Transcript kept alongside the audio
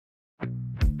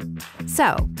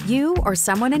So, you or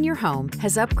someone in your home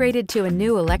has upgraded to a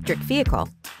new electric vehicle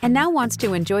and now wants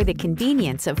to enjoy the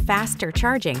convenience of faster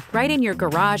charging right in your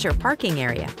garage or parking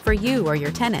area for you or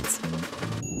your tenants.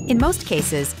 In most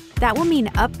cases, that will mean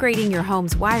upgrading your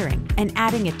home's wiring and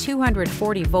adding a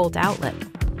 240-volt outlet.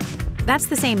 That's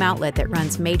the same outlet that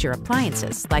runs major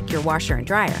appliances like your washer and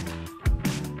dryer.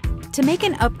 To make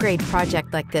an upgrade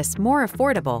project like this more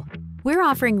affordable, we're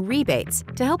offering rebates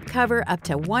to help cover up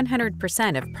to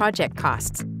 100% of project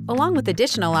costs, along with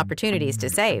additional opportunities to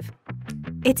save.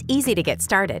 It's easy to get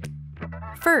started.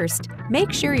 First,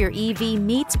 make sure your EV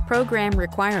meets program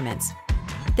requirements.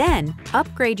 Then,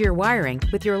 upgrade your wiring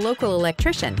with your local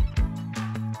electrician.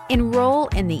 Enroll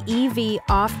in the EV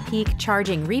Off-Peak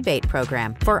Charging Rebate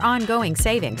Program for ongoing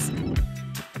savings.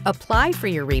 Apply for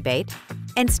your rebate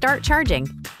and start charging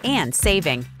and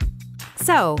saving.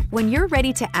 So, when you're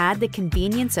ready to add the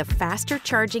convenience of faster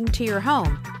charging to your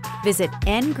home, visit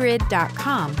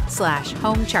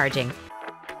ngrid.com/home charging.